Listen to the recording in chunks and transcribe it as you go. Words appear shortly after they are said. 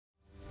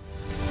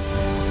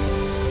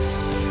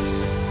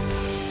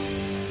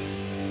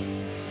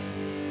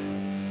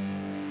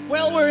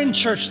Well, we're in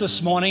church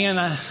this morning, and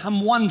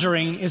I'm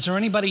wondering, is there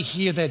anybody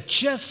here that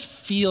just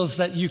feels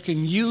that you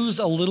can use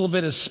a little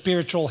bit of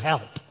spiritual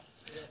help?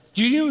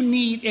 Do you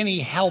need any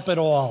help at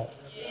all?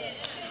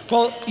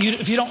 Well,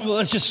 if you don't,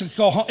 let's just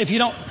go home.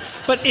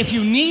 But if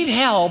you need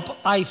help,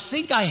 I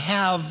think I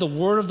have the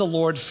word of the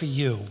Lord for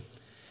you.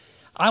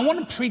 I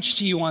want to preach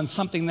to you on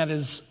something that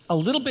is a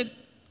little bit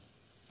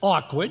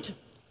awkward,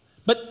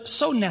 but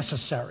so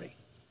necessary.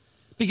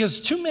 Because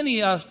too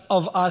many of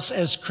us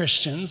as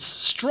Christians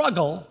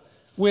struggle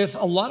with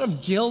a lot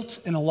of guilt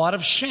and a lot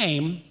of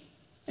shame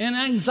and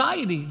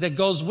anxiety that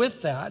goes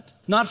with that,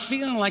 not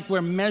feeling like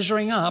we're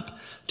measuring up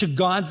to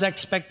God's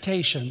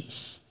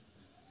expectations.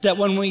 That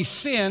when we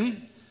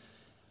sin,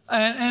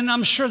 and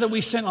I'm sure that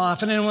we sin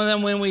often, and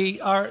then when we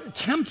are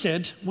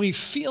tempted, we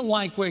feel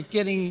like we're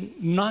getting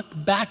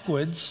knocked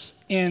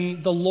backwards,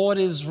 and the Lord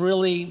is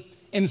really,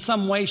 in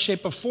some way,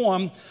 shape, or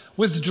form,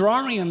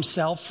 withdrawing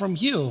himself from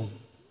you.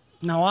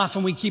 Now,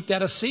 often we keep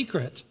that a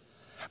secret.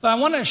 But I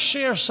want to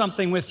share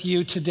something with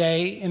you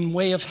today in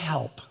way of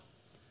help.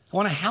 I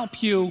want to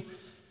help you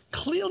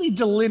clearly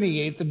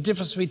delineate the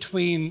difference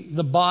between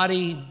the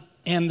body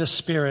and the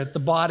spirit, the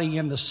body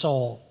and the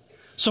soul.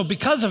 So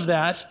because of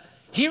that,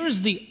 here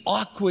is the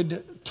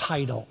awkward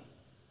title.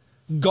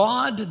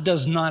 God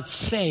does not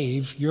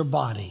save your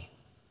body.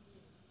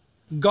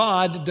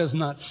 God does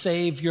not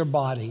save your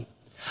body.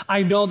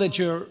 I know that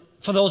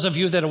for those of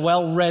you that are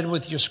well read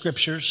with your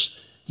scriptures,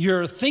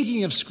 you're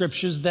thinking of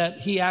scriptures that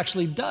he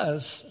actually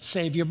does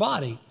save your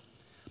body.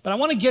 But I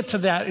want to get to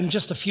that in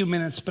just a few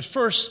minutes. But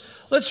first,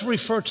 let's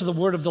refer to the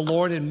word of the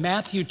Lord in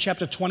Matthew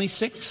chapter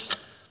 26,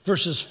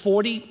 verses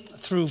 40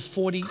 through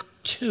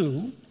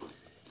 42.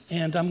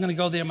 And I'm going to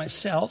go there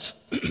myself.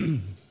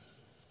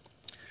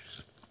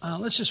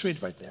 Let's just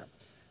read right there.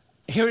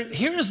 Here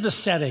is the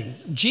setting.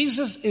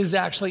 Jesus is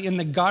actually in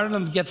the Garden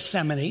of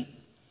Gethsemane.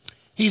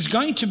 He's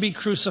going to be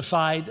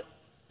crucified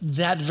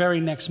that very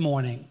next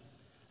morning.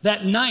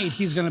 That night,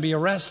 he's going to be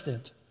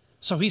arrested.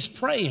 So he's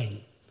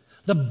praying.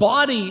 The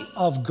body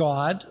of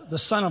God, the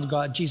Son of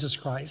God, Jesus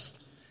Christ,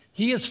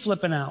 he is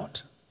flipping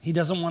out. He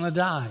doesn't want to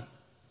die.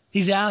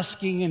 He's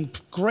asking in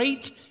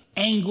great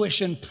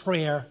anguish and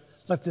prayer,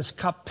 let this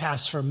cup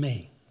pass from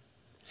me.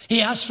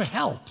 He asked for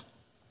help.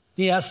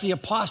 He asked the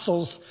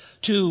apostles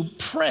to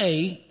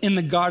pray in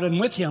the garden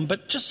with him,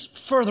 but just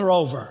further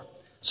over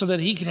so that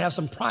he could have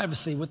some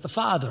privacy with the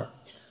Father.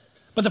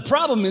 But the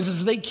problem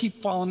is they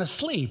keep falling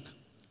asleep.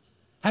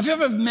 Have you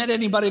ever met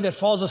anybody that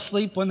falls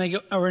asleep when they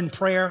are in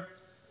prayer?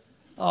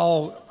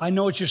 Oh, I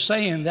know what you're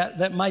saying.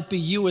 That might be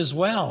you as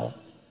well.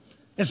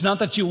 It's not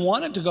that you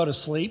wanted to go to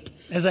sleep.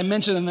 As I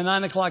mentioned in the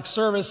 9 o'clock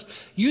service,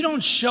 you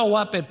don't show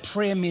up at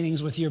prayer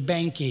meetings with your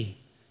banky.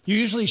 You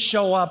usually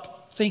show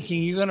up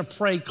thinking you're going to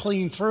pray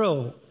clean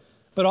through.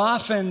 But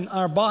often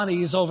our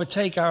bodies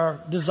overtake our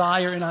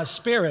desire in our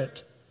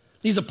spirit.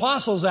 These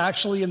apostles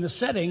actually in the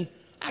setting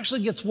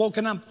actually gets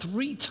woken up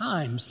 3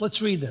 times.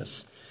 Let's read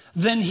this.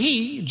 Then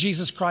he,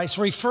 Jesus Christ,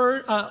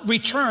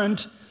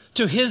 returned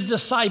to his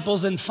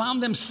disciples and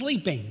found them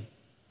sleeping. And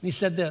he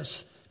said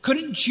this,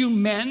 couldn't you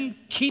men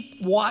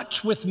keep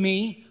watch with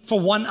me for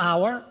 1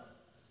 hour?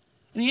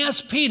 And he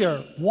asked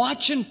Peter,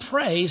 watch and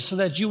pray so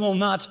that you will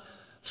not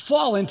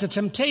fall into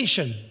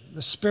temptation.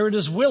 The spirit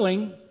is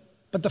willing,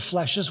 but the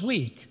flesh is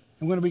weak.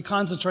 I'm going to be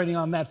concentrating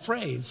on that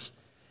phrase.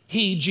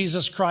 He,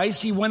 Jesus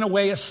Christ, he went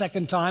away a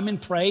second time and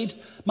prayed,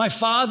 my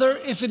Father,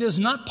 if it is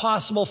not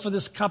possible for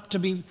this cup to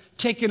be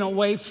taken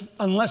away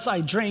unless I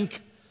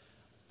drink,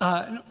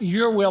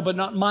 your will, but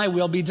not my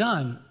will, be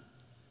done.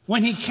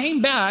 When he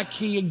came back,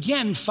 he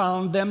again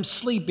found them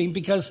sleeping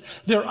because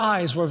their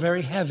eyes were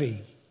very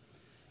heavy.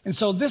 And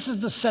so this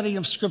is the setting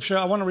of Scripture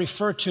I want to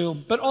refer to,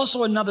 but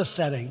also another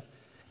setting.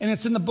 And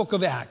it's in the book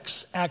of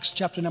Acts, Acts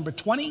chapter number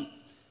 20,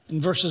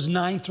 and verses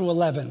 9 through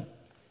 11.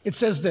 It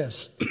says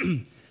this,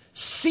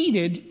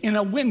 seated in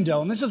a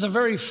window, and this is a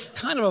very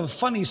kind of a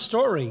funny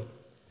story.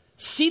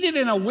 Seated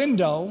in a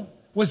window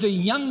was a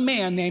young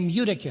man named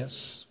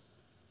Eutychus,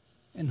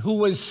 and who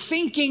was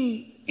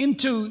sinking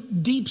into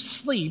deep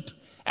sleep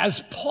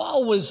as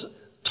Paul was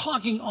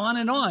talking on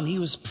and on. He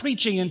was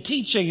preaching and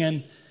teaching,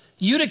 and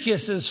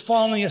Eutychus is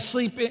falling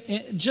asleep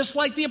just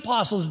like the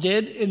apostles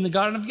did in the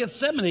Garden of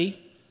Gethsemane.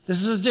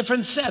 This is a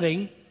different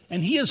setting,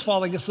 and he is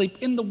falling asleep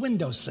in the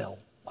windowsill.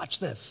 Watch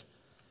this.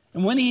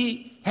 And when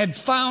he had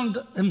found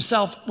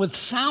himself with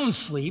sound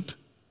sleep,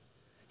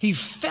 he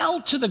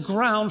fell to the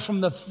ground from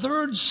the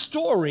 3rd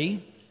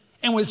story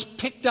and was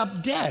picked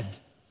up dead.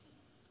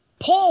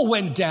 Paul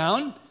went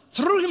down,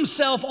 threw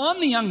himself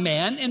on the young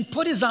man, and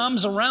put his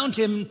arms around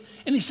him,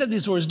 and he said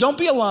these words, don't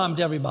be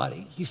alarmed,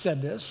 everybody. He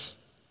said this.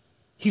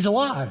 He's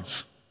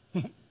alive.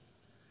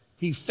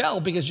 He fell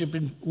because you've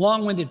been a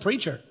long-winded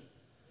preacher.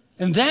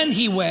 And then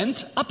he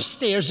went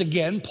upstairs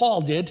again,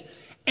 Paul did,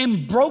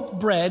 and broke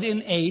bread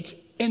and ate.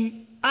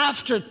 And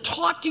after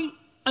talking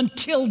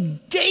until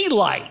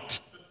daylight,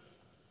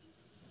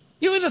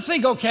 you would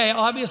think, okay,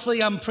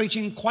 obviously I'm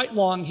preaching quite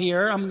long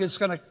here. I'm just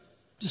going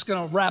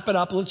to wrap it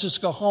up. Let's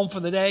just go home for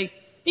the day.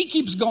 He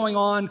keeps going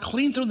on,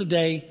 clean through the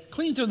day,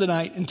 clean through the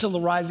night, until the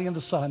rising of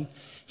the sun.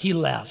 He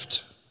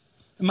left.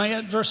 Am I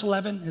at verse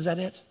 11? Is that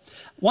it?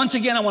 Once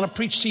again, I want to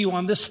preach to you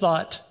on this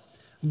thought.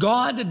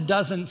 God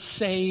doesn't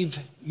save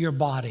your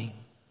body.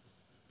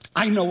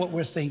 I know what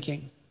we're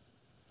thinking.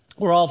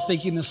 We're all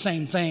thinking the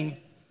same thing.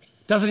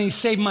 Doesn't he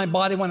save my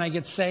body when I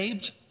get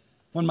saved?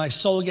 When my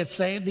soul gets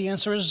saved? The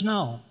answer is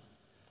no.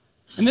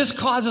 And this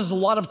causes a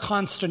lot of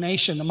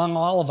consternation among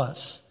all of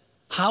us.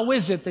 How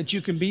is it that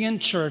you can be in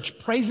church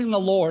praising the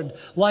Lord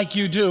like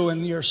you do,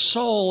 and your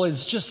soul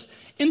is just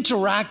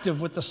interactive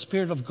with the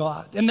Spirit of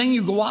God? And then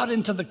you go out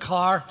into the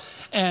car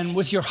and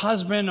with your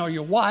husband or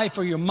your wife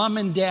or your mom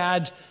and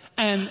dad,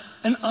 and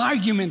an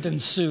argument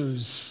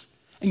ensues.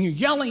 And you're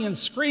yelling and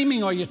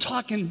screaming, or you're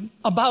talking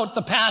about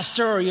the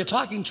pastor, or you're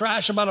talking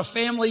trash about a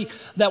family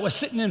that was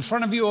sitting in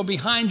front of you or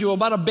behind you,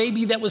 about a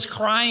baby that was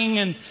crying,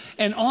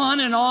 and on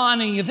and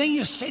on. And then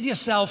you say to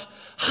yourself,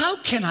 how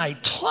can I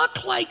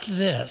talk like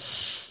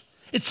this?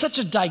 It's such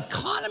a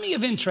dichotomy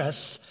of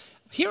interests.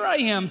 Here I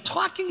am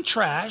talking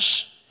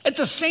trash, at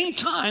the same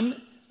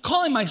time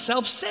calling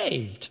myself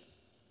saved.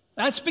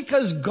 That's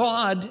because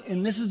God,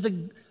 and this is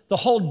the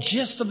whole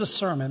gist of the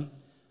sermon,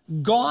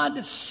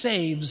 God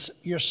saves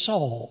your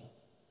soul.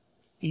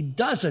 He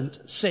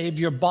doesn't save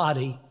your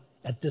body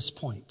at this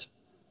point.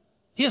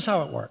 Here's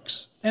how it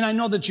works. And I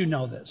know that you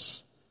know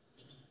this.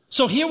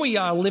 So here we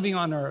are living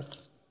on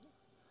earth.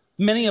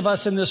 Many of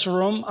us in this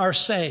room are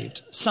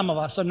saved. Some of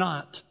us are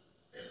not.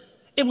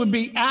 It would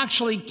be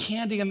actually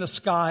candy in the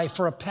sky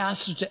for a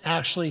pastor to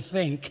actually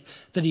think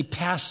that he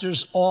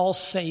pastors all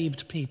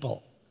saved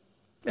people.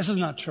 This is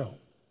not true.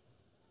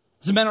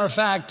 As a matter of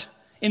fact,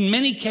 in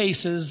many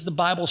cases, the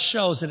Bible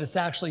shows that it's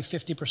actually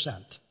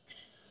 50%.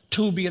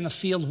 2 will be in the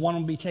field, 1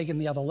 will be taken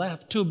the other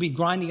left. 2 will be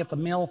grinding at the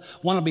mill,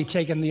 1 will be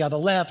taken the other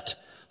left.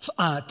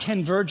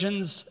 10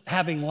 virgins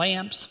having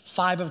lamps,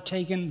 5 have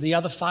taken, the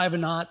other 5 are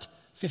not.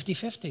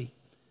 50-50.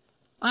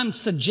 I'm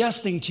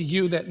suggesting to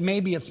you that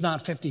maybe it's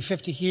not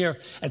 50-50 here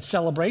at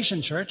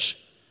Celebration Church,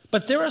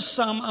 but there are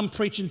some I'm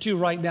preaching to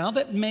right now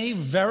that may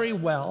very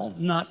well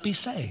not be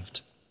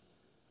saved.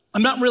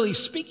 I'm not really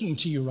speaking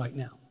to you right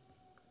now.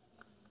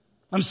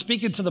 I'm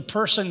speaking to the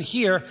person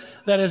here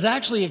that has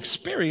actually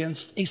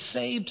experienced a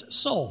saved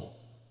soul.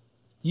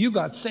 You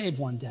got saved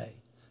one day.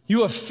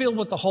 You are filled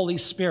with the Holy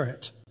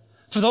Spirit.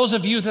 For those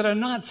of you that are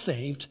not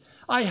saved,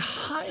 I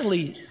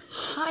highly,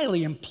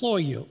 highly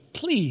implore you,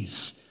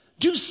 please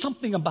do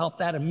something about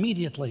that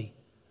immediately.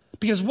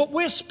 Because what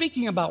we're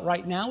speaking about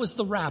right now is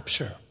the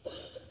rapture.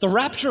 The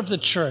rapture of the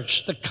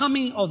church, the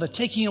coming or the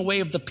taking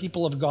away of the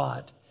people of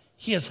God.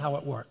 Here's how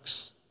it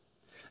works.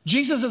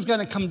 Jesus is going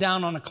to come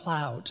down on a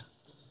cloud.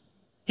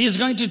 He is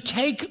going to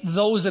take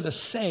those that are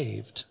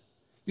saved.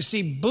 You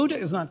see, Buddha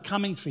is not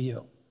coming for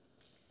you.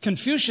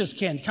 Confucius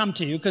can't come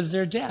to you because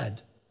they're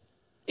dead.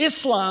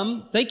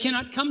 Islam, they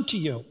cannot come to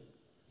you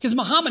because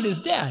Muhammad is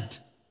dead.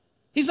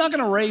 He's not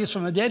going to raise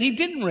from the dead. He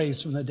didn't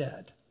raise from the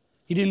dead.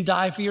 He didn't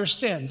die for your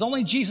sins.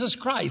 Only Jesus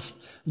Christ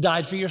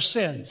died for your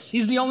sins.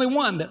 He's the only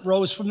one that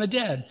rose from the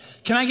dead.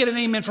 Can I get an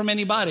amen from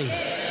anybody?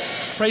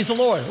 Amen. Praise the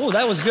Lord. Oh,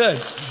 that was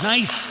good.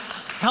 Nice.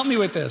 Help me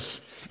with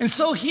this. And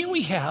so here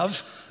we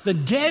have the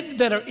dead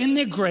that are in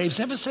their graves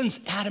ever since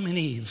Adam and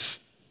Eve.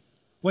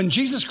 When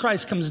Jesus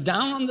Christ comes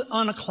down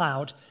on a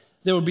cloud,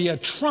 there will be a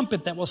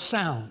trumpet that will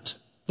sound.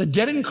 The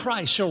dead in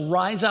Christ shall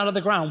rise out of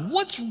the ground.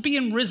 What's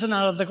being risen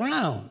out of the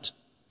ground?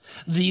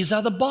 These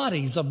are the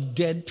bodies of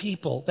dead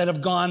people that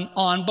have gone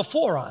on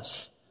before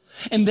us.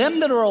 And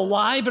them that are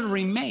alive and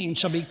remain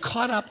shall be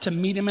caught up to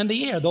meet him in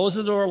the air. Those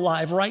that are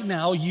alive right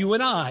now, you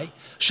and I,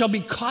 shall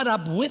be caught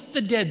up with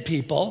the dead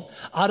people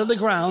out of the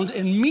ground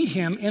and meet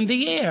him in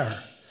the air.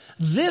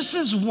 This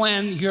is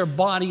when your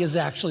body is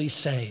actually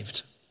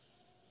saved.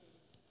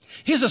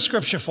 Here's a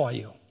scripture for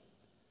you.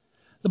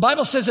 The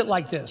Bible says it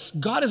like this.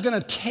 God is going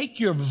to take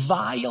your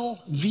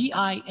vile,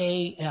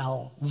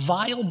 V-I-A-L,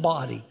 vile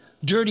body,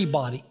 dirty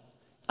body,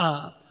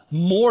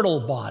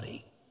 mortal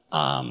body,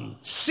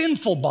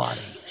 sinful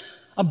body,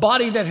 a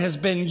body that has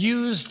been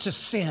used to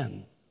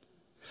sin.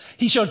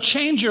 He shall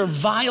change your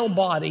vile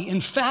body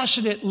and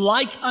fashion it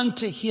like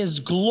unto his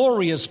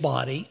glorious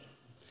body.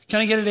 Can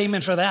I get an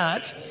amen for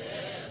that? Amen.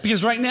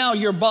 Because right now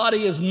your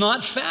body is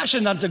not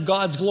fashioned unto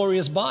God's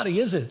glorious body,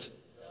 is it?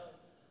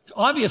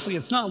 Obviously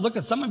it's not. Look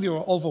at some of you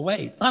are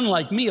overweight.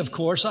 Unlike me, of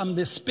course, I'm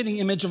the spitting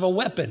image of a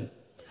weapon,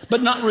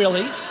 but not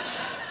really.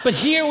 But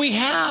here we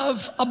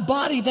have a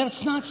body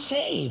that's not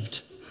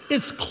saved.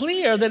 It's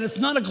clear that it's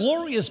not a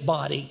glorious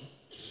body.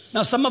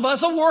 Now, some of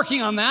us are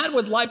working on that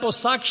with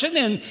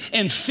liposuction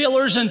and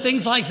fillers and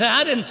things like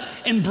that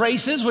and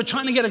braces. We're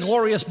trying to get a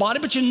glorious body,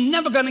 but you're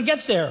never going to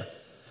get there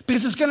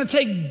because it's going to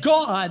take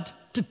God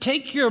to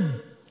take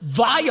your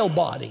vile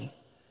body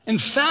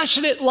and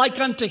fashion it like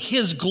unto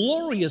his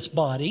glorious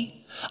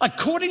body,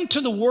 according to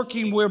the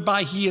working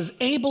whereby he is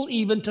able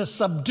even to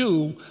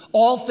subdue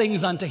all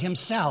things unto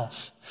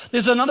himself.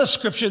 There's another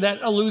scripture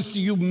that alludes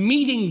to you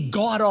meeting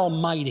God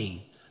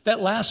Almighty.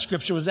 That last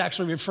scripture was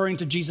actually referring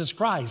to Jesus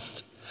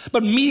Christ.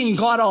 But meeting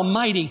God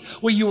Almighty,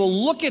 where you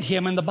will look at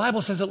him, and the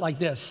Bible says it like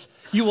this.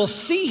 You will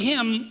see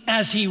him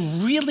as he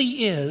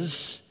really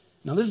is.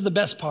 Now, this is the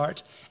best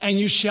part. And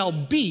you shall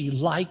be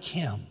like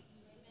him.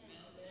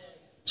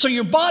 So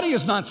your body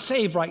is not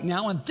saved right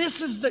now. And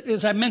this is,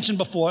 as I mentioned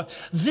before,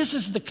 this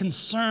is the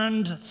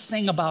concerned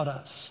thing about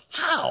us.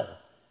 How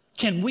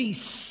can we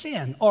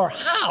sin? Or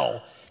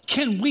how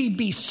can we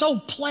be so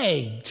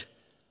plagued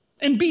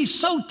and be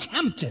so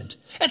tempted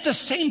at the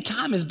same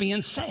time as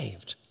being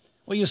saved?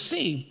 Well, you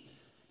see,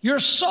 your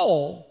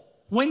soul,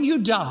 when you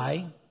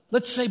die,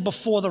 let's say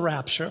before the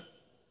rapture,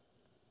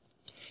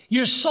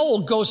 your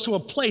soul goes to a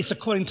place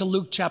according to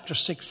Luke chapter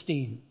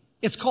 16.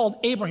 It's called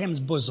Abraham's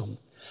bosom.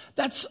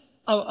 That's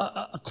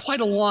quite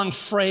a long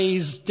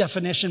phrase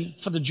definition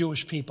for the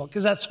Jewish people,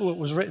 because that's who it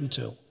was written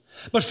to.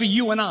 But for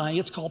you and I,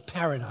 it's called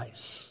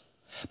paradise.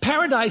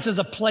 Paradise is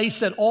a place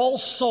that all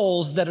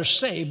souls that are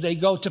saved, they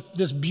go to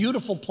this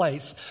beautiful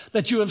place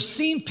that you have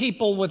seen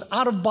people with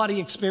out-of-body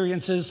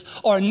experiences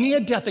or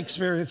near-death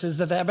experiences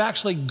that have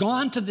actually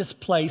gone to this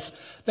place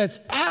that's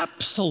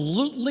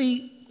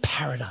absolutely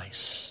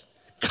paradise.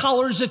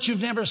 Colors that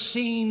you've never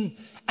seen,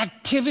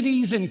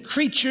 activities and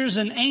creatures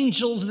and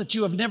angels that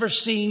you have never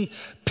seen,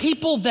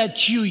 people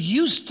that you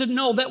used to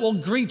know that will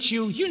greet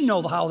you. You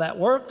know how that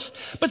works.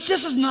 But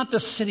this is not the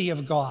city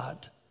of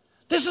God.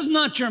 This is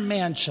not your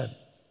mansion.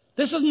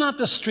 This is not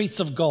the streets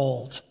of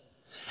gold.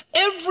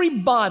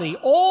 Everybody,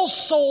 all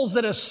souls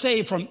that are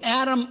saved from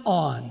Adam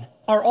on,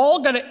 are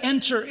all going to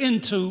enter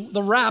into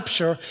the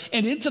rapture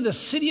and into the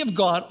city of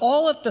God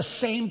all at the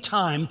same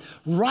time,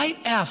 right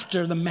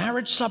after the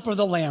marriage supper of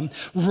the Lamb,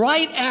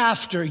 right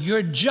after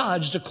you're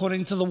judged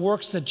according to the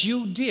works that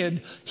you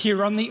did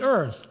here on the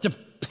earth,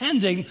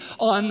 depending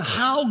on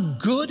how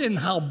good and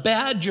how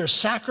bad your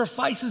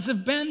sacrifices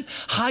have been,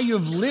 how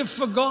you've lived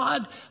for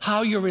God,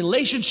 how your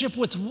relationship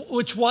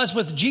which was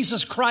with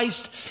Jesus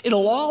Christ.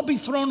 It'll all be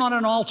thrown on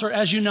an altar,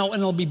 as you know,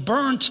 and it'll be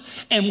burnt,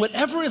 and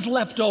whatever is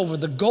left over,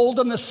 the gold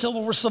and the silver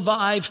will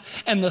survive,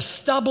 and the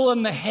stubble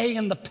and the hay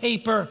and the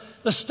paper,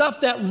 the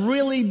stuff that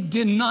really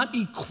did not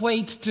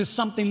equate to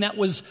something that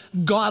was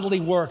godly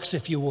works,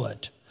 if you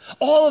would.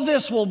 All of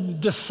this will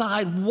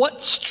decide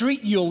what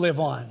street you'll live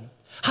on,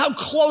 how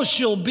close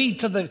you'll be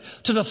to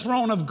the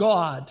throne of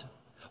God,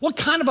 what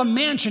kind of a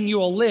mansion you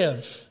will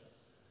live,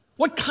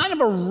 what kind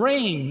of a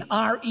reign,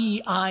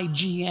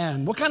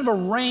 R-E-I-G-N, what kind of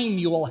a reign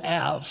you will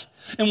have.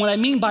 And what I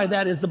mean by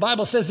that is the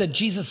Bible says that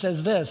Jesus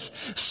says this: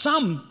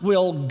 some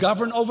will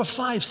govern over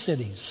 5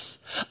 cities.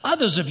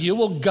 Others of you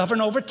will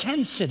govern over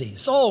 10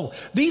 cities. Oh,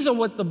 these are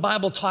what the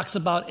Bible talks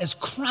about as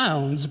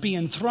crowns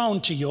being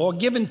thrown to you or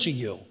given to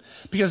you.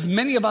 Because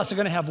many of us are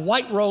going to have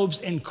white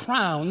robes and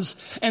crowns,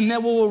 and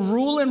that will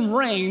rule and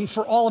reign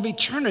for all of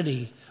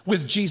eternity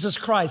with Jesus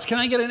Christ. Can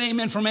I get an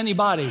amen from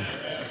anybody?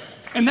 Amen.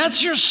 And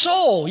that's your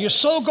soul. Your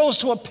soul goes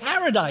to a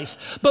paradise.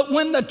 But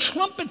when the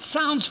trumpet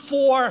sounds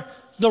for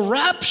the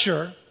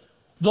rapture,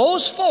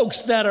 those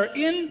folks that are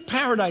in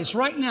paradise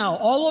right now,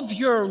 all of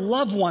your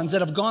loved ones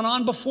that have gone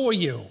on before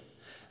you,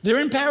 they're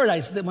in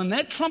paradise. When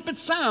that trumpet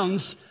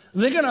sounds,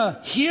 they're going to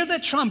hear the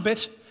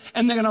trumpet,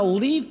 and they're going to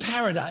leave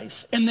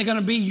paradise, and they're going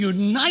to be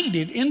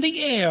united in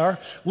the air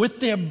with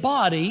their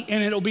body,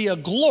 and it'll be a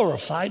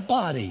glorified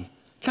body.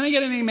 Can I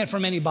get an amen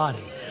from anybody?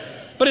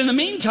 Amen. But in the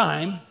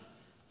meantime,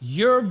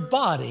 your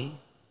body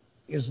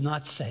is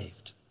not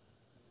saved.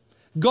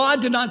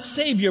 God did not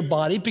save your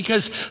body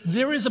because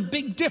there is a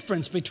big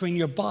difference between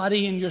your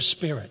body and your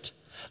spirit.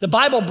 The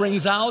Bible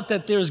brings out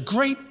that there's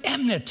great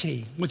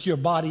enmity with your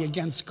body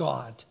against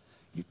God.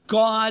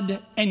 God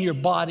and your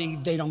body,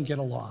 they don't get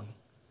along.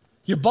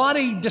 Your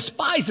body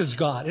despises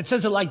God. It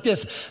says it like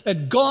this,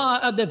 that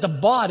the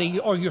body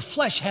or your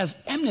flesh has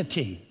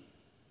enmity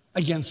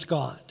against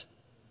God.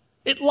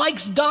 It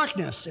likes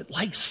darkness. It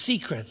likes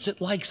secrets. It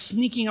likes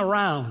sneaking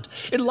around.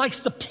 It likes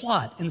to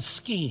plot and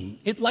scheme.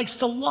 It likes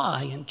to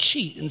lie and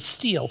cheat and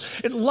steal.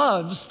 It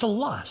loves to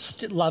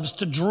lust. It loves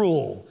to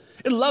drool.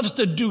 It loves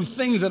to do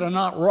things that are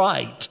not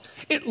right.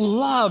 It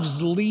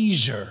loves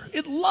leisure.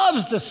 It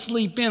loves to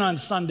sleep in on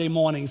Sunday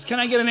mornings. Can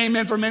I get an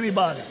amen from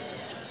anybody?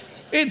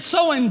 It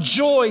so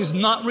enjoys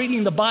not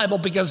reading the Bible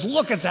because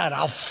look at that,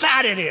 how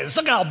fat it is.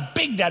 Look at how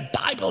big that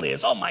Bible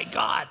is. Oh, my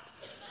God.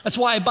 That's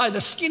why I buy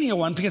the skinnier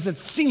one, because it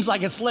seems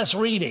like it's less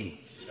reading.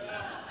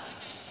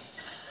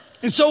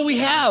 And so we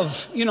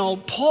have,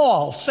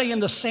 Paul saying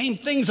the same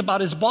things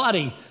about his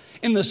body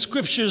in the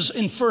scriptures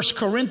in 1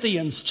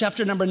 Corinthians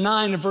chapter number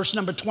 9 and verse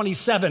number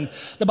 27.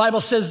 The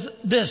Bible says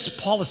this,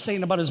 Paul is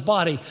saying about his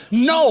body: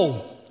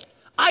 "No,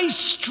 I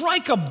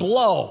strike a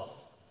blow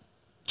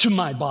to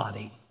my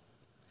body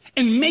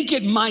and make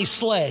it my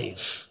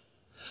slave,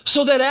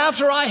 so that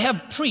after I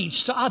have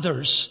preached to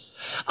others,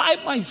 I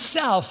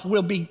myself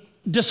will be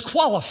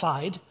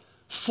disqualified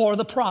for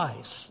the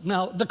prize."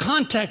 Now, the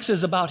context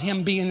is about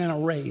him being in a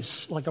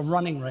race, like a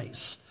running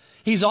race.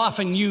 He's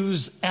often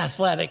used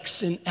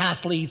athletics and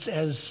athletes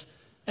as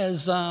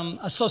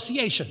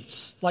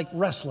associations, like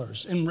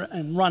wrestlers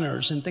and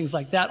runners and things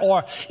like that,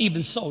 or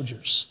even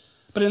soldiers.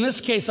 But in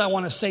this case, I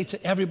want to say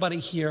to everybody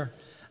here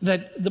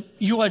that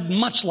you are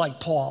much like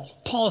Paul.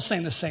 Paul is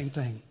saying the same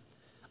thing.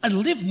 I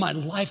live my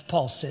life,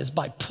 Paul says,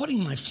 by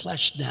putting my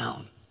flesh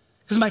down.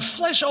 Because my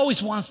flesh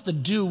always wants to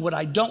do what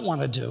I don't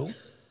want to do.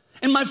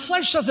 And my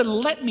flesh doesn't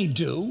let me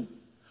do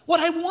what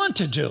I want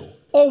to do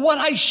or what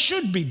I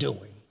should be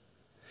doing.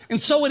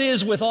 And so it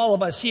is with all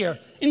of us here.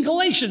 In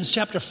Galatians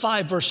chapter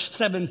 5, verse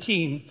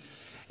 17,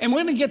 and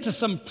we're going to get to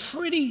some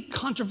pretty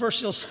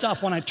controversial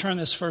stuff when I turn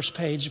this first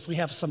page, if we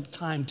have some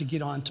time to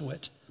get onto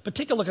it. But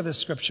take a look at this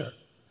scripture.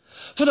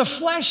 For the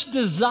flesh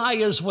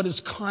desires what is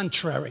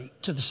contrary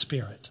to the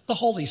Spirit, the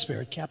Holy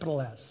Spirit,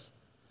 capital S.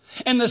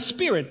 And the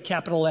Spirit,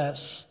 capital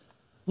S,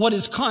 what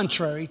is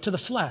contrary to the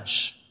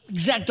flesh.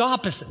 Exact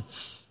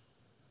opposites.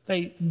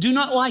 They do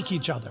not like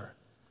each other.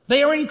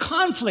 They are in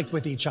conflict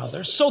with each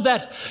other so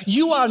that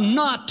you are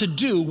not to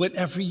do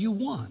whatever you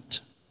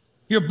want.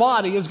 Your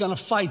body is going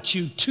to fight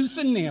you tooth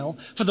and nail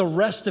for the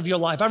rest of your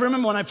life. I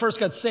remember when I first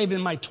got saved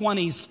in my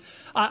 20s,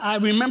 I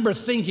remember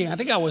thinking, I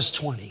think I was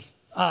 20.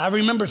 I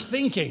remember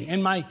thinking,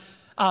 and my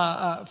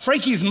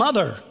Frankie's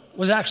mother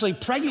was actually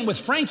pregnant with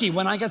Frankie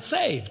when I got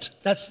saved.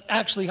 That's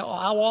actually how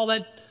all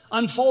that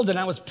unfolded.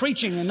 I was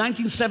preaching in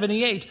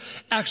 1978.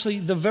 Actually,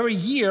 the very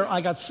year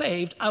I got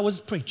saved, I was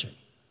preaching.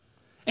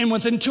 And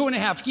within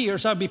 2.5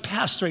 years, I'd be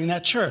pastoring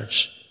that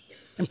church.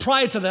 And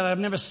prior to that, I've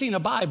never seen a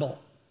Bible.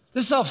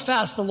 This is how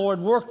fast the Lord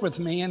worked with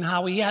me and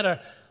how he had it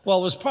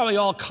was probably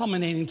all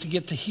culminating to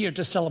get to here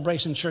to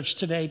Celebration Church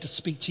today to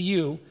speak to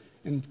you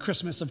in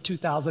Christmas of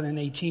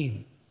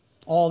 2018.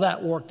 All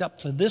that worked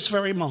up for this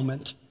very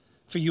moment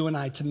for you and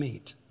I to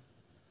meet.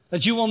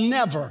 That you will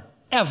never,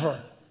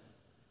 ever,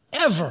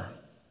 ever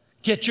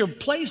get your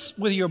place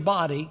with your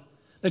body,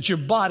 that your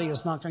body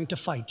is not going to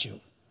fight you.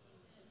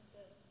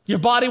 Your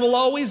body will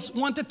always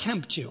want to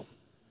tempt you.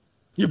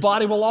 Your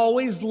body will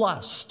always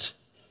lust.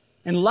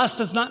 And lust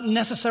does not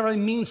necessarily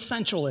mean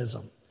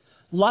sensualism.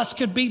 Lust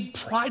could be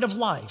pride of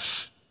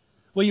life,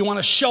 where you want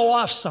to show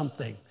off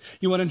something.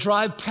 You want to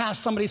drive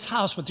past somebody's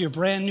house with your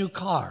brand new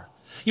car.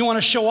 You want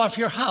to show off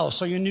your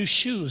house or your new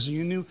shoes or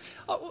your new...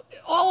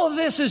 All of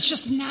this is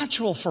just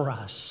natural for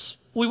us.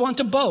 We want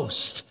to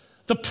boast.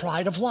 The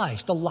pride of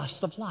life, the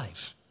lust of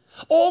life.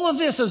 All of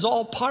this is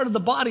all part of the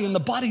body, and the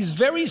body's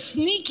very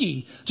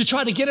sneaky to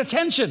try to get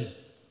attention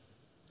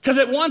because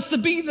it wants to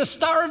be the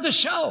star of the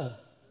show.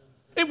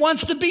 It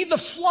wants to be the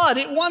flood.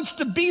 It wants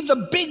to be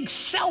the big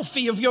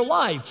selfie of your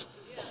life.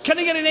 Can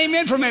I get an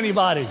amen from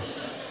anybody?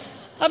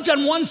 I've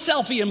done one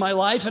selfie in my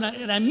life, and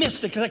I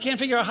missed it because I can't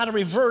figure out how to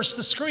reverse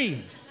the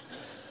screen.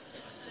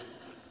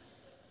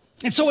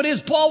 And so it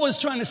is, Paul was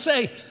trying to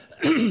say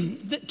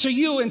to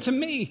you and to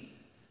me,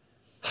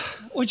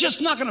 we're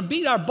just not going to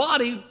beat our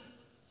body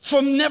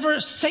from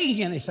never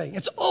saying anything.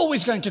 It's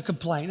always going to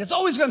complain. It's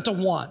always going to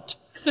want.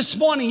 This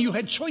morning you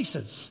had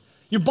choices.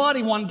 Your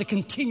body wanted to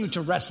continue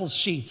to wrestle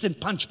sheets and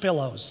punch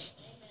pillows.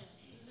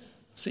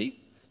 See?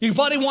 Your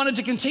body wanted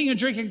to continue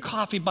drinking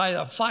coffee by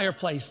the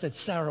fireplace that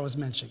Sarah was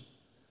mentioning.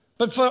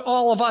 But for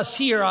all of us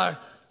here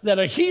that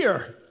are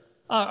here,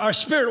 our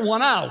spirit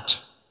went out.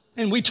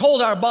 And we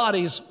told our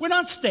bodies, we're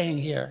not staying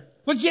here.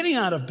 We're getting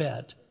out of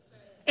bed.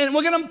 And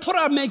we're going to put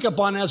our makeup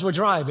on as we're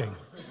driving.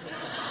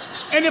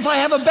 And if I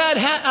have a bad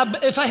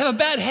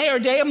hair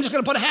day, I'm just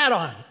going to put a hat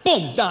on.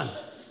 Boom, done.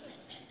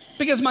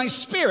 Because my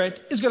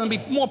spirit is going to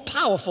be more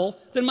powerful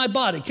than my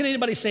body. Can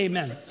anybody say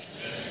amen?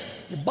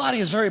 Your body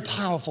is very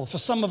powerful. For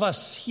some of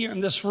us here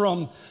in this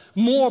room,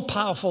 more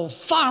powerful,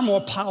 far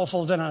more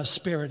powerful than our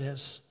spirit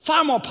is.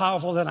 Far more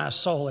powerful than our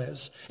soul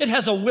is. It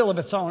has a will of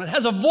its own. It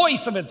has a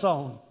voice of its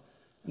own.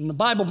 And the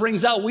Bible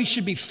brings out we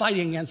should be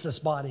fighting against this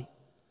body.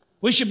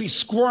 We should be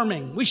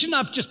squirming. We should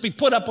not just be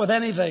put up with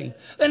anything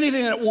that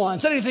it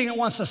wants, anything it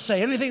wants to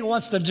say, anything it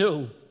wants to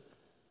do.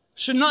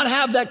 Should not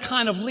have that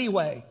kind of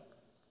leeway.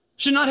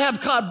 Should not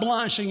have carte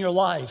blanche in your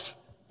life.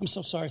 I'm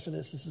so sorry for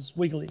this. This is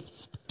wiggly.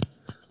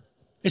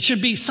 It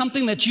should be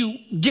something that you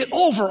get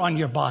over on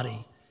your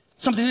body.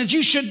 Something that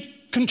you should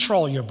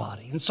control your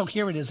body. And so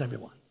here it is,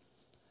 everyone.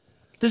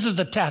 This is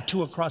the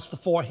tattoo across the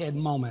forehead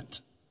moment.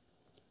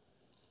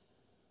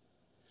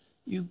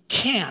 You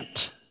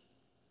can't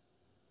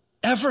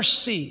ever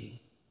see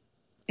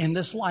in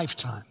this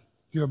lifetime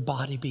your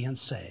body being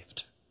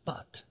saved,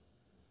 but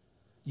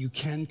you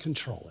can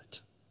control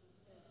it.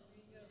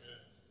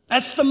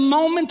 That's the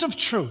moment of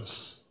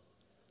truth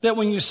that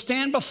when you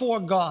stand before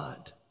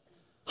God,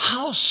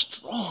 how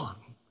strong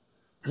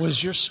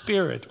was your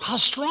spirit? How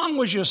strong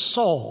was your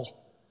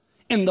soul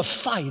in the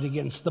fight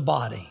against the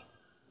body?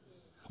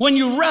 When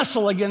you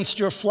wrestle against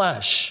your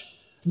flesh,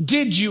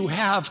 did you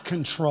have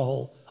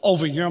control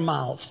over your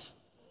mouth?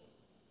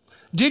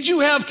 Did you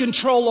have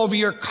control over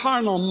your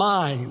carnal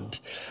mind?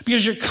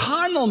 Because your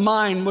carnal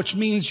mind, which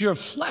means your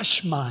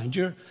flesh mind,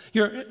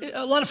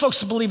 a lot of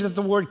folks believe that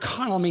the word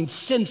carnal means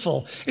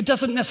sinful. It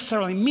doesn't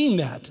necessarily mean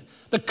that.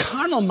 The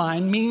carnal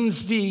mind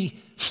means the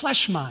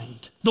flesh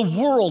mind, the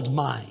world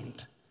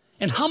mind.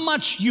 And how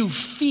much you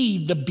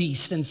feed the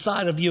beast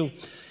inside of you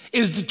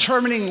is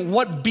determining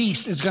what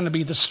beast is going to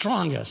be the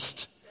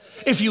strongest.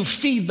 If you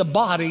feed the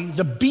body,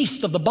 the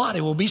beast of the body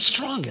will be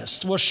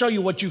strongest. We'll show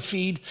you what you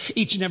feed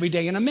each and every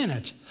day in a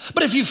minute.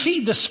 But if you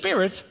feed the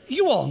spirit,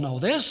 you all know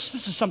this.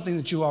 This is something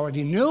that you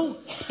already knew.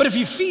 But if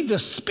you feed the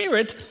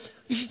spirit,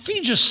 if you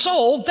feed your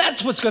soul,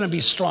 that's what's going to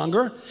be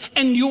stronger.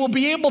 And you will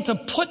be able to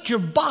put your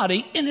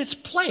body in its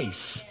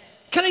place.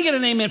 Can I get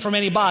an amen from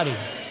anybody?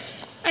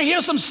 And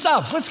here's some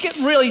stuff. Let's get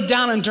really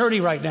down and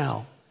dirty right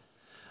now.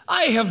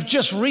 I have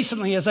just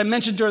recently, as I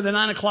mentioned during the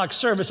 9 o'clock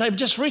service, I've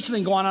just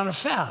recently gone on a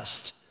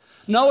fast.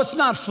 No, it's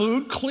not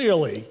food,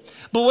 clearly.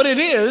 But what it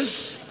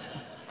is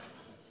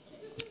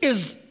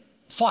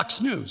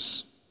Fox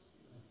News,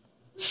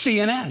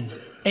 CNN,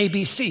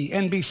 ABC,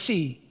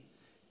 NBC,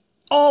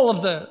 all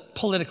of the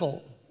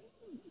political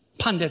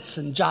pundits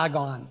and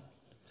jargon.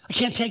 I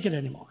can't take it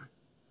anymore.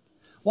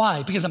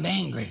 Why? Because I'm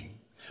angry.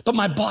 But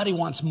my body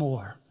wants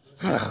more.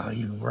 Oh,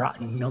 you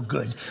rotten, no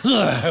good.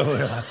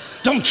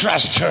 Don't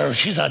trust her.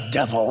 She's a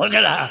devil. Look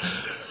at her.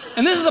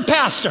 And this is a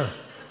pastor.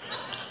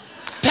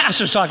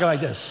 Pastor's talking like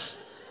this.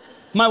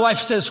 My wife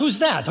says, who's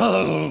that?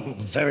 Oh,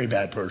 very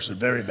bad person,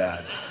 very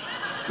bad.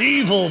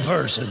 Evil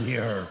person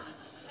here.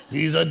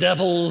 These are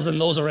devils and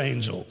those are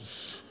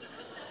angels.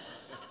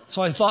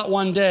 So I thought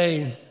one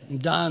day, I'm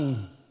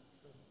done.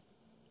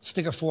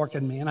 Stick a fork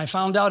in me. And I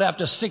found out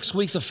after 6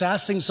 weeks of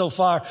fasting so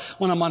far,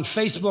 when I'm on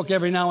Facebook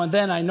every now and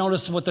then, I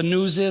noticed what the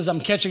news is.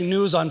 I'm catching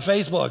news on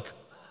Facebook.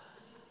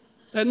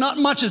 And not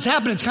much has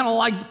happened. It's kind of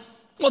like,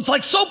 well, it's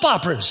like soap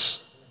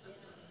operas.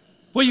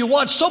 Where you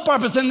watch soap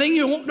operas and then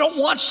you don't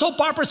watch soap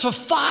operas for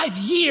 5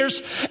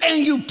 years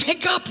and you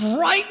pick up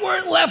right where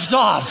it left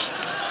off.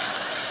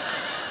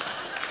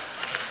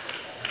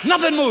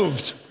 Nothing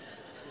moved.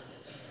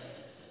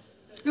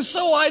 And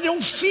so I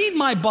don't feed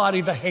my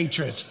body the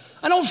hatred.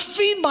 I don't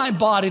feed my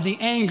body the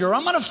anger.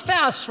 I'm on a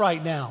fast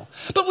right now.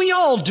 But we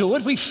all do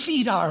it. We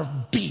feed our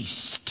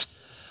beast.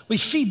 We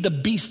feed the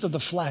beast of the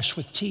flesh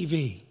with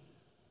TV.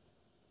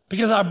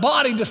 Because our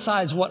body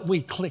decides what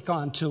we click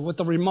onto, what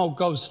the remote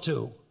goes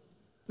to.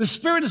 The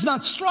spirit is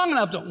not strong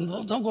enough.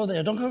 Don't go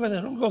there. Don't go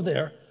there. Don't go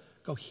there.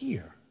 Go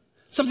here.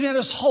 Something that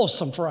is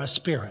wholesome for our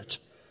spirit.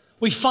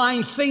 We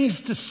find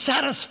things to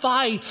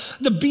satisfy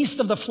the beast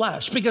of the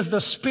flesh because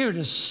the spirit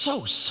is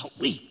so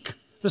weak,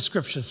 the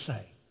scriptures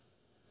say.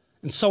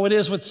 And so it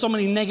is with so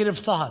many negative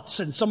thoughts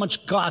and so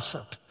much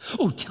gossip.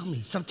 Oh, tell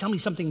me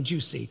something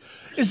juicy.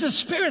 Is the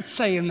spirit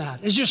saying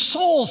that? Is your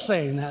soul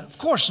saying that? Of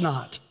course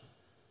not.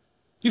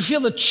 You feel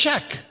the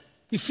check.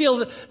 You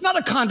feel not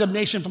a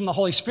condemnation from the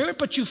Holy Spirit,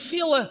 but you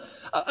feel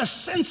a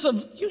sense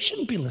of, you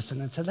shouldn't be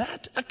listening to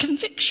that. A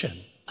conviction,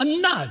 a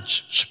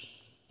nudge. Shh,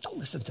 don't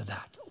listen to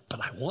that.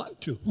 But I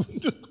want to.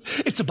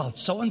 It's about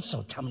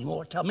so-and-so. Tell me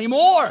more. Tell me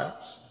more.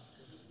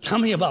 Tell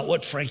me about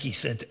what Frankie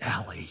said to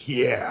Allie.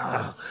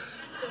 Yeah.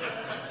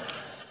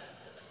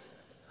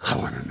 I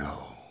want to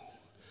know.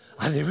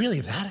 Are they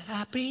really that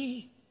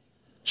happy?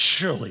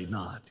 Surely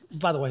not.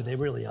 By the way, they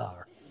really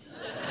are.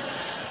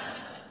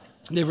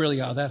 They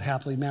really are that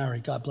happily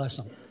married. God bless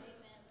them.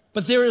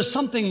 But there is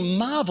something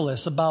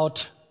marvelous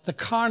about the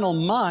carnal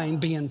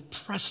mind being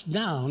pressed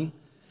down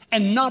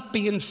and not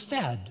being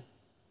fed.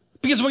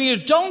 Because when you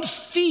don't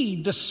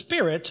feed the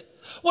spirit,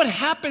 what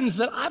happens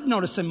that I've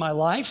noticed in my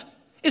life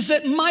is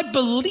that my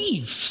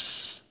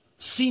beliefs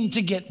seem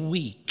to get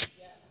weak.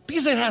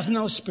 Because it has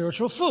no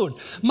spiritual food.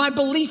 My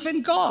belief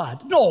in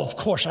God. No, of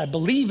course I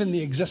believe in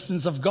the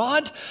existence of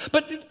God,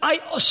 but I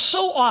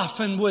so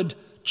often would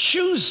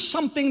choose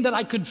something that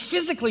I could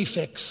physically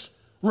fix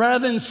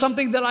rather than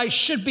something that I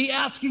should be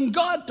asking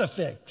God to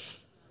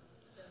fix.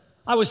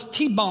 I was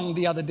T-boned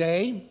the other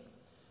day.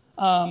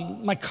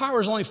 My car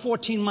was only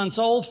 14 months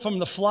old from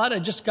the flood. I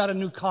just got a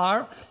new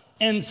car,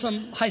 and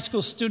some high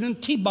school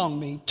student T-boned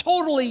me.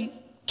 Totally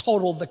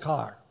totaled the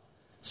car.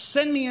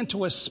 Send me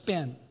into a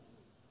spin.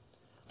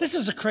 This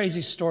is a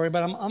crazy story,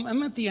 but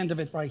I'm at the end of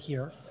it right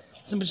here.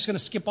 So I'm just going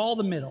to skip all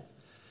the middle.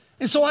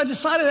 And so I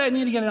decided I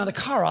need to get another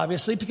car,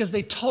 obviously, because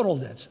they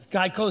totaled it.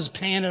 Geico's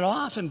paying it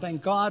off, and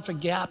thank God for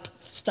Gap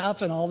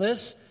stuff and all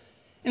this.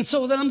 And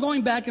so then I'm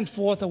going back and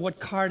forth on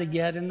what car to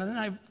get, and then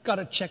I've got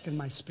to check in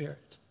my spirit.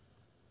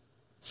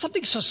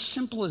 Something so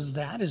simple as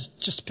that is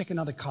just pick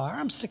another car.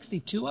 I'm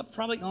 62. I've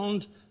probably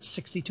owned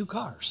 62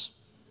 cars.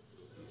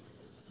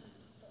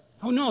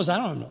 Who knows? I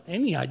don't know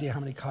any idea how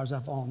many cars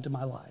I've owned in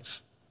my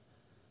life.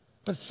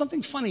 But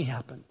something funny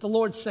happened. The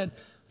Lord said,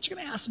 "Aren't you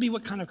going to ask me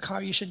what kind of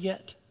car you should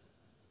get?"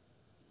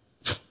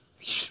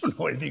 You don't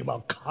know anything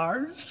about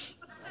cars.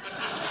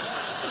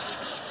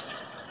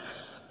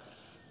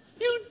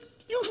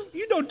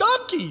 You know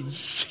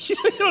donkeys. You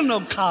don't know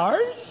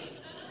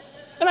cars.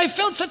 And I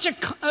felt such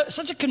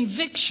a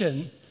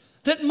conviction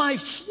that my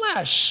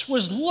flesh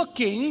was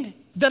looking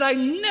that I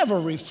never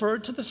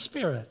referred to the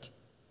Spirit.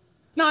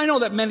 Now, I know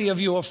that many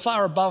of you are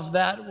far above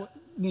that.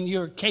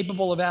 You're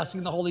capable of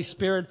asking the Holy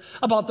Spirit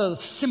about the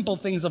simple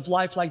things of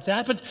life like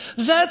that. But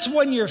that's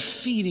when you're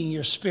feeding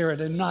your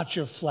spirit and not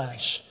your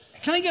flesh.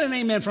 Can I get an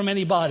amen from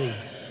anybody?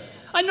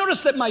 I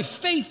notice that my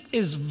faith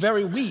is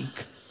very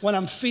weak when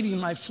I'm feeding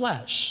my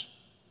flesh.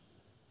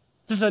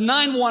 That the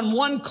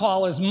 911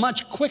 call is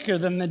much quicker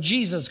than the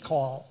Jesus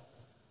call.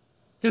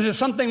 Because there's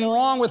something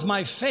wrong with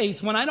my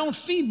faith when I don't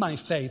feed my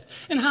faith.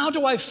 And how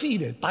do I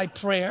feed it? By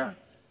prayer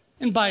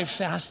and by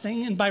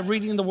fasting and by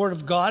reading the Word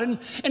of God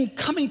and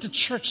coming to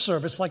church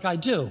service like I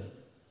do.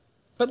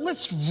 But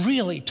let's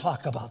really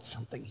talk about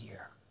something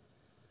here.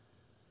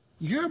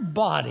 Your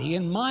body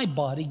and my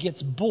body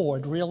gets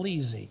bored real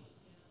easy.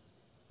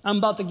 I'm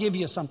about to give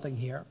you something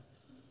here.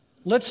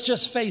 Let's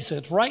just face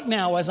it. Right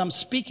now, as I'm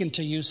speaking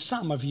to you,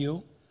 some of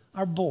you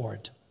are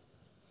bored.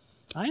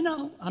 I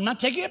know. I'm not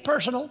taking it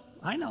personal.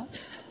 I know.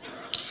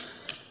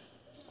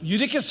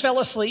 Eutychus fell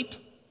asleep.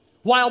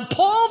 While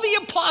Paul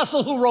the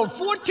Apostle, who wrote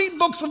 14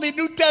 books of the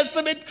New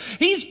Testament,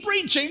 he's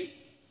preaching,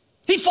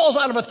 he falls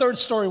out of a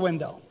third-story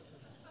window.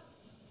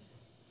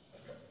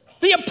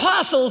 The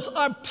apostles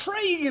are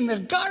praying in the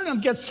Garden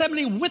of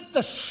Gethsemane with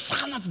the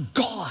Son of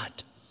God.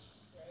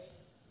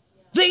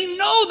 They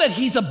know that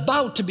he's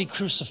about to be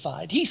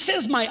crucified. He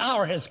says, my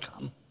hour has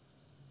come.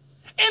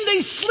 And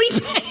they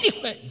sleep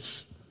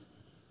anyways.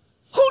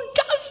 Who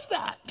does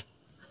that?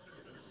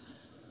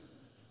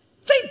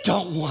 They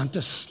don't want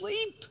to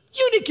sleep.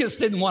 Eutychus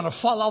didn't want to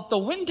fall out the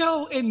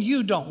window, and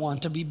you don't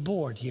want to be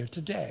bored here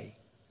today.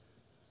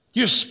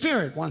 Your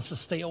spirit wants to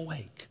stay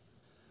awake.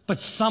 But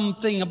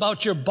something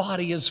about your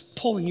body is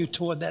pulling you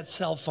toward that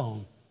cell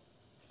phone.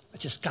 I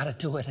just got to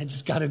do it. I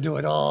just got to do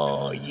it.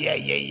 Oh,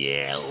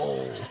 yeah.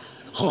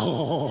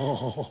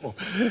 Oh,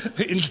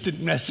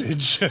 instant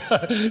message,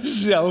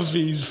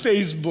 selfies,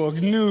 Facebook,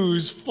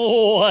 news.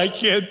 Oh, I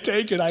can't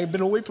take it. I've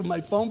been away from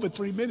my phone for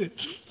 3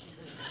 minutes.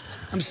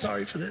 I'm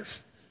sorry for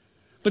this.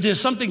 But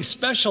there's something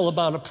special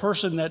about a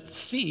person that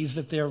sees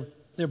that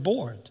they're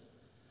bored.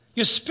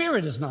 Your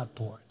spirit is not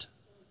bored.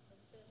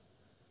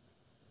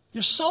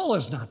 Your soul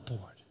is not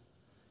bored.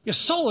 Your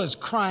soul is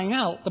crying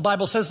out. The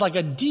Bible says, like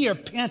a deer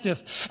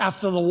panteth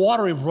after the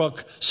watery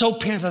brook, so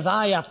panteth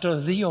I after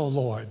thee, O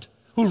Lord.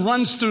 Who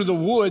runs through the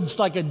woods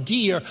like a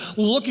deer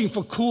looking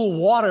for cool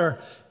water.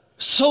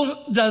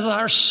 So does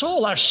our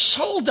soul. Our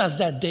soul does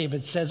that,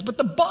 David says, but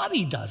the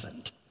body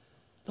doesn't.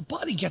 The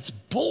body gets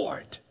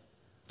bored,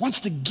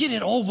 wants to get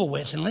it over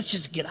with, and let's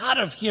just get out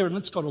of here and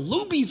let's go to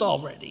Luby's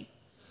already.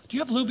 Do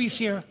you have Luby's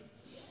here?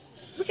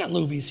 We got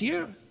Luby's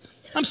here.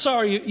 I'm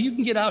sorry, you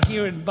can get out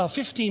here in about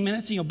 15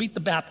 minutes and you'll beat the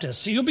Baptists,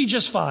 so you'll be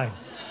just fine.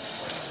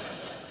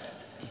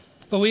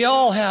 But we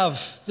all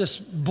have this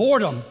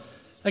boredom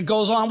that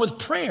goes on with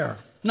prayer,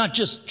 not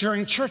just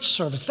during church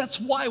service. That's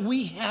why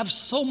we have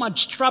so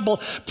much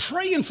trouble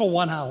praying for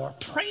 1 hour,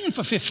 praying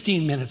for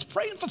 15 minutes,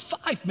 praying for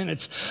 5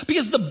 minutes,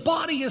 because the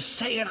body is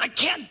saying, I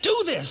can't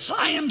do this.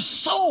 I am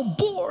so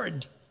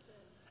bored.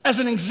 As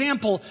an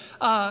example,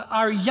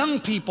 our young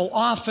people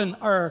often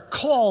are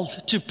called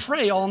to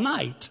pray all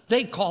night.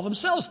 They call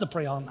themselves to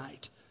pray all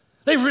night.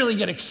 They really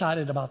get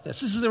excited about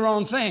this. This is their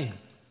own thing.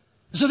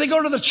 So they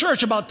go to the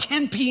church about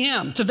 10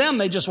 p.m. To them,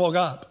 they just woke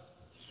up.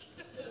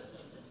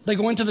 They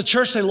go into the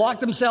church, they lock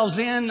themselves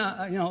in.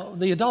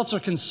 The adults are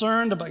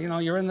concerned about,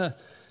 you're in the,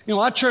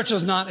 our church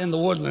is not in the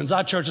Woodlands.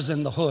 Our church is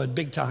in the hood,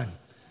 big time.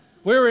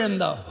 We're in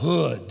the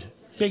hood,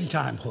 big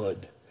time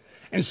hood.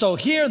 And so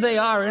here they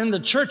are in the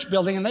church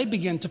building and they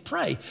begin to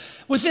pray.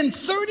 Within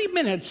 30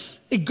 minutes,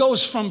 it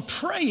goes from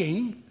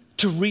praying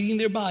to reading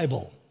their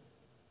Bible.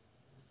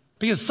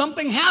 Because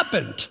something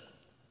happened.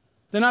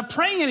 They're not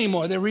praying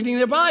anymore. They're reading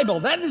their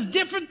Bible. That is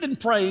different than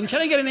praying.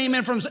 Can I get an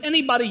amen from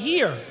anybody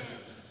here?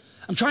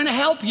 I'm trying to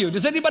help you.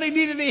 Does anybody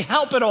need any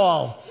help at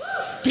all?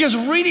 Because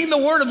reading the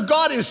Word of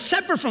God is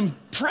separate from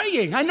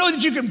praying. I know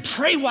that you can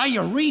pray while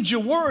you read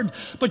your Word,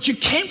 but you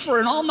came for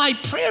an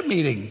all-night prayer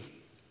meeting.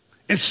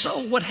 And so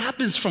what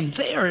happens from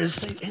there is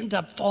they end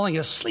up falling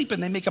asleep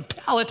and they make a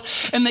pallet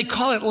and they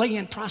call it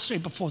laying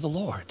prostrate before the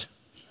Lord.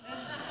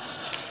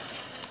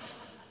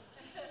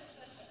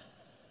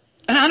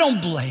 And I don't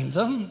blame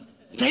them.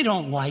 They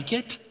don't like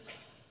it.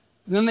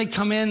 And then they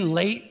come in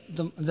late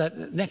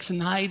the next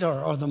night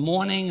or the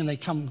morning and they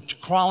come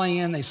crawling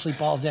in. They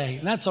sleep all day.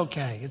 And that's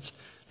okay.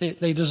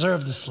 They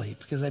deserve the sleep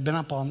because they've been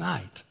up all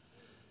night.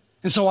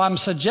 And so I'm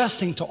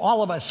suggesting to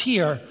all of us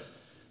here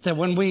that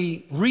when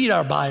we read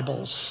our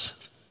Bibles,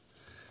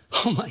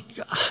 oh my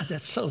God,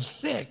 that's so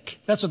thick.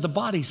 That's what the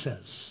body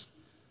says.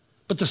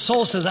 But the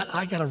soul says,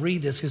 I got to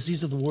read this because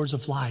these are the words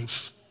of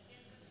life.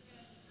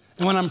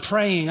 And when I'm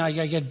praying,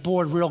 I get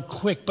bored real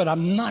quick, but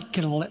I'm not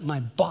going to let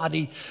my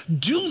body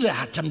do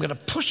that. I'm going to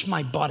push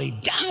my body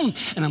down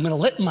and I'm going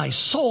to let my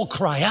soul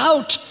cry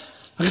out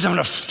because I'm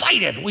going to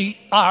fight it. We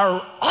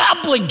are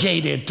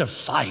obligated to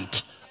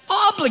fight,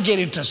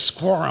 obligated to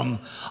squirm,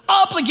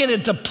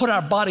 obligated to put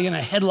our body in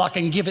a headlock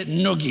and give it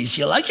noogies.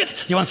 You like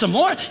it? You want some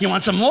more? You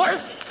want some more?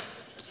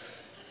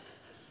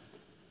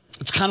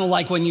 It's kind of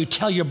like when you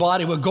tell your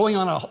body we're going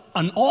on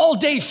an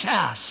all-day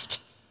fast.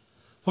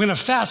 We're going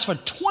to fast for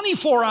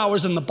 24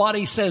 hours and the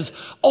body says,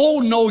 oh,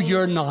 no,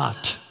 you're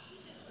not.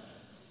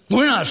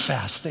 We're not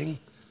fasting.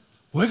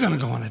 We're going to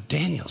go on a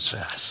Daniel's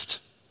fast.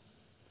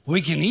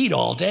 We can eat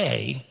all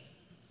day.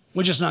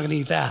 We're just not going to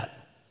eat that.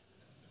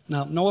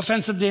 Now, no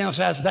offense to Daniel's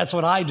fast. That's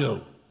what I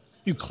do.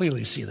 You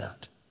clearly see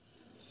that.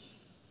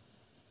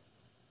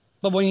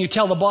 But when you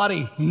tell the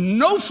body,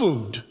 no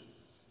food,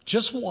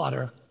 just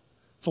water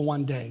for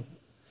one day.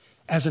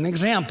 As an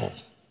example,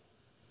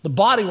 the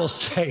body will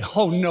say,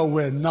 oh, no,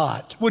 we're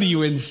not. What are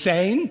you,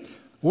 insane?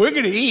 We're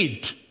going to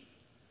eat.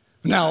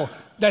 Now,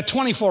 that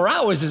 24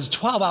 hours is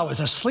 12 hours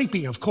of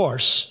sleeping, of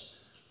course,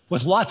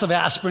 with lots of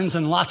aspirins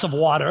and lots of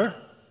water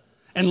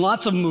and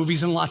lots of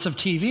movies and lots of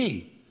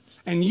TV.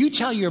 And you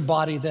tell your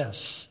body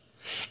this: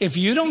 if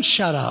you don't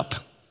shut up,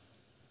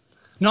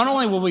 not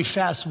only will we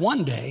fast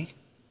one day,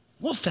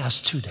 we'll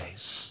fast 2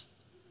 days.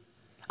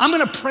 I'm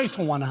going to pray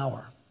for 1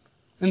 hour.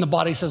 And the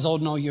body says, oh,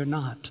 no, you're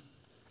not.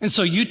 And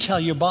so you tell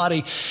your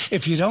body,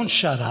 if you don't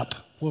shut up,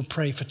 we'll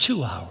pray for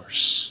 2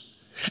 hours.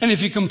 And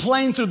if you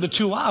complain through the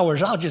 2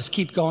 hours, I'll just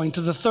keep going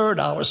to the 3rd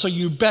hour. So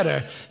you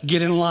better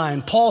get in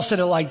line. Paul said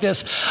it like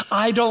this: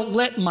 I don't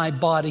let my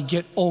body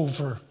get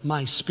over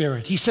my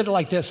spirit. He said it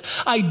like this: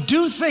 I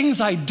do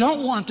things I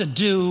don't want to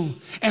do,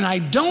 and I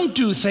don't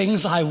do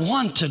things I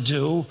want to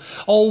do.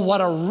 Oh,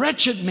 what a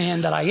wretched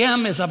man that I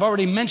am, as I've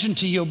already mentioned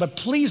to you. But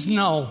please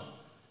know,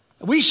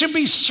 we should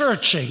be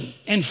searching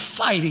and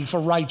fighting for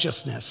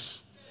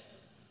righteousness.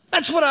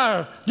 That's what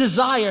our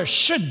desire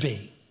should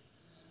be.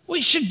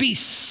 We should be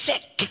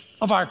sick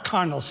of our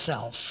carnal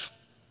self.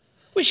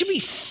 We should be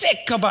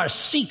sick of our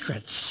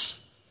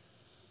secrets.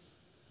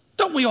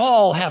 Don't we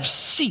all have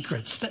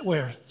secrets that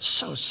we're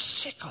so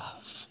sick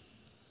of?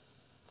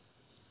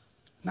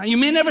 Now, you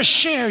may never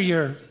share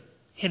your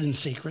hidden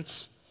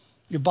secrets.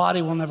 Your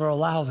body will never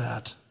allow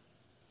that.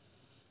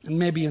 And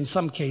maybe in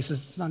some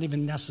cases, it's not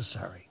even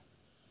necessary.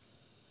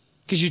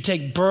 Because you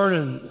take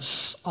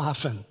burdens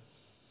often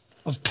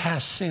of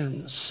past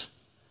sins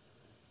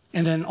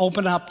and then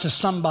open up to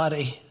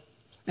somebody,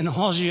 and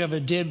all you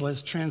ever did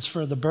was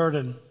transfer the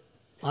burden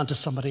onto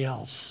somebody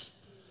else.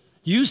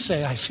 You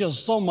say, I feel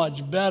so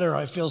much better,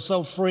 I feel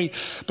so free,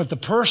 but the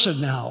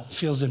person now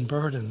feels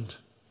burdened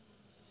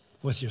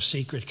with your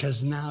secret,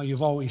 because now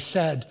you've always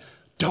said,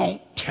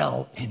 don't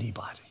tell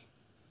anybody.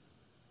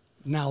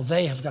 Now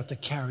they have got to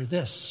carry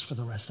this for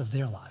the rest of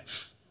their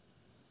life.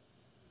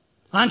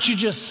 Aren't you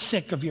just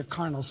sick of your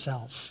carnal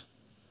self?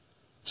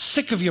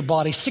 Sick of your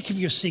body, sick of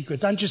your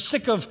secrets? Aren't you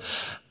sick of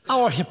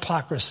our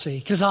hypocrisy?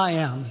 Because I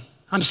am.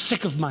 I'm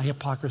sick of my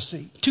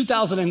hypocrisy.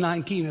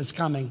 2019 is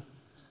coming.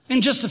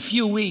 In just a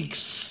few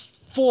weeks,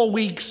 4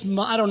 weeks,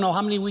 I don't know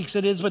how many weeks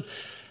it is, but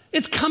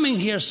it's coming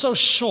here so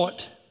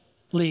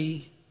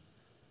shortly.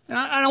 And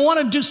I want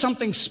to do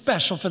something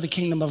special for the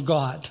kingdom of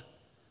God.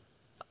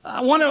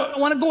 I want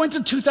to go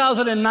into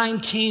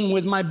 2019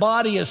 with my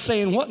body as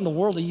saying, what in the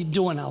world are you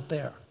doing out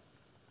there?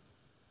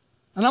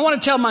 And I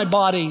want to tell my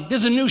body,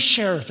 there's a new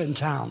sheriff in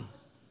town.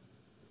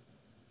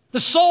 The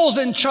soul's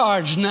in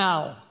charge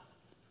now.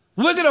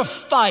 We're going to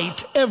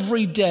fight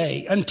every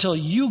day until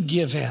you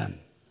give in,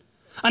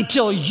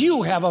 until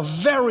you have a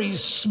very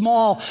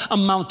small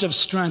amount of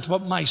strength,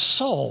 but my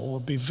soul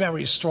will be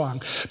very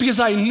strong, because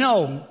I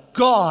know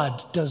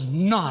God does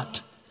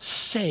not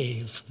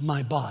save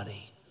my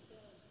body.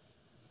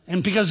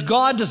 And because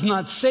God does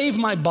not save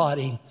my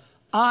body,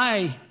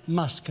 I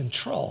must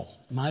control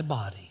my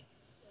body.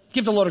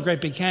 Give the Lord a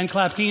great big hand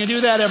clap. Can you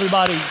do that,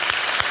 everybody?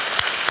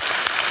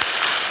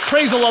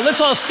 Praise the Lord.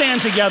 Let's all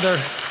stand together.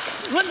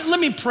 Let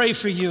me pray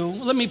for you.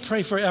 Let me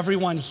pray for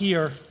everyone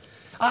here.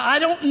 I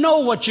don't know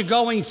what you're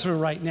going through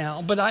right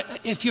now,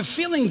 but if you're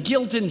feeling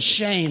guilt and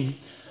shame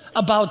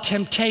about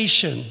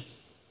temptation,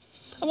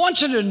 I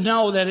want you to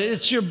know that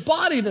it's your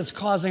body that's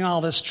causing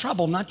all this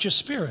trouble, not your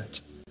spirit,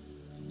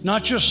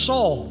 not your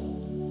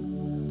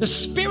soul. The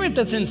spirit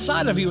that's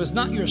inside of you is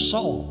not your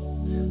soul.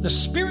 The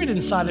spirit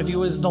inside of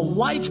you is the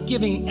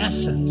life-giving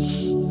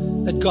essence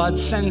that God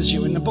sends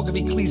you. In the book of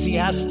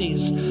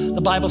Ecclesiastes,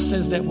 the Bible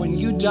says that when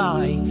you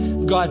die,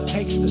 God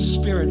takes the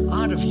spirit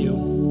out of you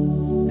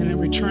and it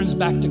returns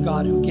back to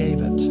God who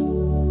gave it.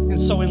 And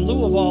so in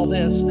lieu of all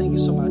this, thank you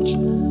so much.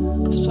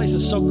 This place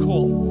is so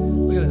cool.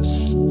 Look at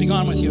this. Be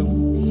gone with you.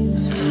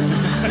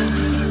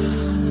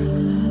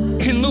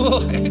 In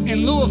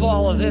lieu of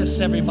all of this,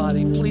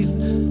 everybody, please,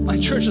 my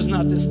church is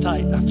not this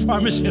tight. I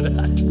promise you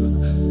that.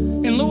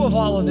 In lieu of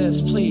all of this,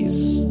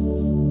 please,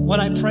 when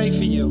I pray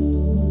for you,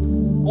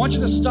 I want you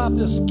to stop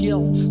this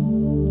guilt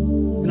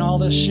and all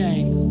this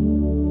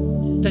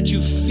shame, that you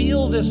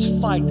feel this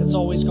fight that's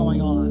always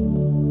going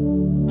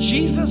on.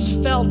 Jesus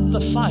felt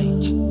the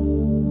fight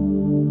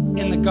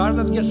in the Garden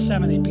of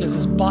Gethsemane because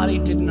his body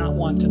did not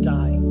want to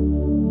die.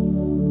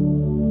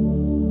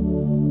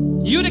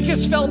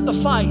 Eutychus felt the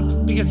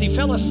fight because he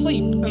fell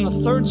asleep in the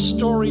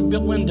 3rd-story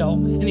window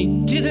and he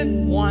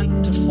didn't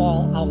want to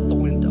fall out the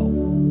window.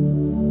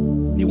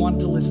 He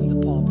wanted to listen to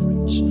Paul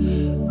preach.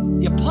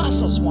 The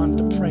apostles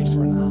wanted to pray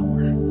for an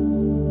hour,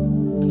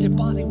 but their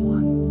body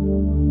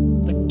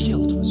won. The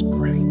guilt was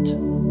great.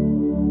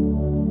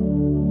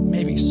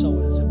 Maybe so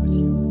is it with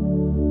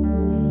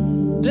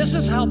you. This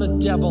is how the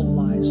devil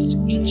lies to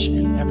each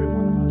and every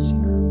one of us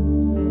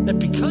here. That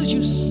because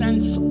you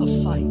sense a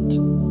fight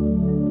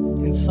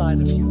inside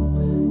of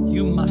you,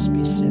 you must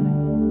be sinning.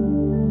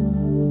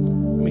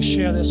 Let me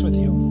share this with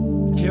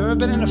you. If you've ever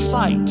been in a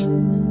fight,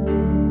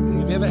 and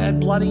you've ever had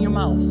blood in your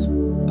mouth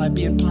by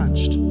being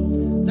punched,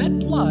 that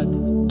blood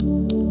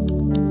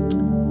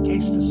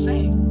face the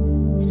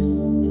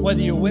same,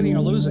 whether you're winning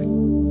or losing.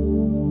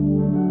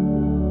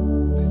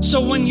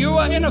 So when you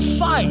are in a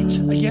fight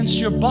against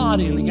your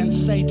body and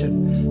against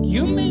Satan,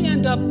 you may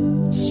end up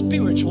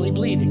spiritually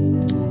bleeding,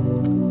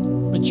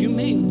 but you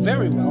may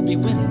very well be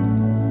winning.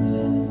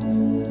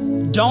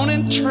 Don't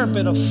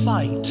interpret a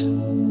fight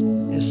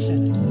as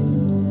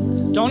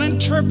sinning. Don't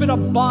interpret a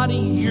body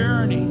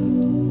yearning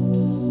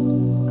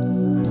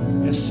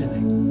as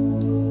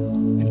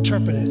sinning.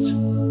 Interpret it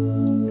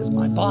as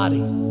my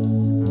body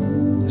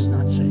is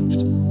not saved.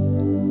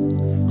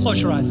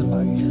 Close your eyes and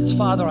bow your heads.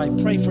 Father, I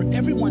pray for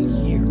everyone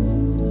here.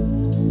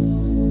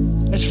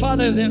 That,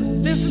 Father,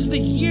 that this is the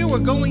year we're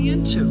going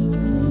into.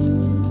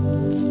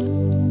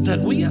 That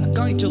we are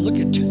going to look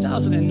at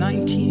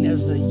 2019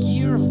 as the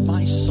year of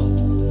my soul.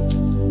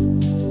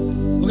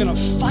 We're going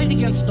to fight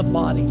against the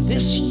body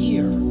this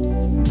year.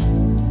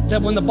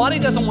 That when the body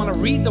doesn't want to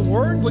read the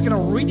word, we're going to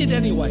read it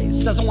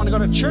anyways. It doesn't want to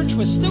go to church,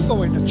 we're still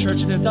going to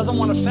church. And it doesn't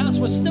want to fast,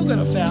 we're still going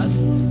to fast.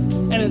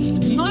 And it's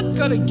not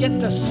going to get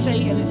to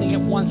say anything it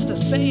wants to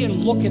say and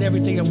look at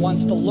everything it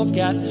wants to look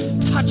at,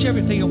 touch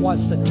everything it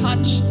wants to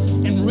touch,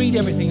 and read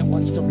everything it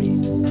wants to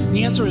read.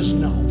 The answer is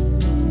no.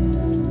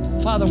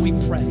 Father, we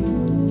pray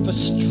for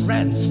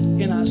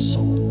strength in our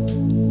soul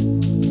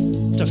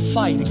to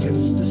fight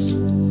against this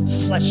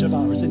flesh of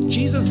ours. In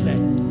Jesus'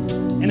 name.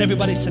 And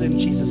everybody said in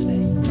Jesus'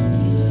 name.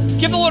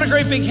 Give the Lord a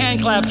great big hand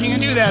clap. Can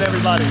you do that,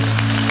 everybody?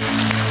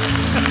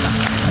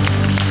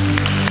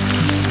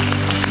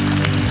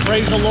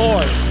 Praise the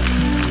Lord.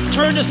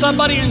 Turn to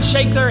somebody and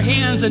shake their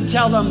hands and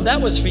tell them, that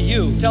was for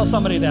you. Tell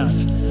somebody that.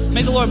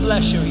 May the Lord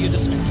bless you. You're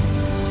dismissed.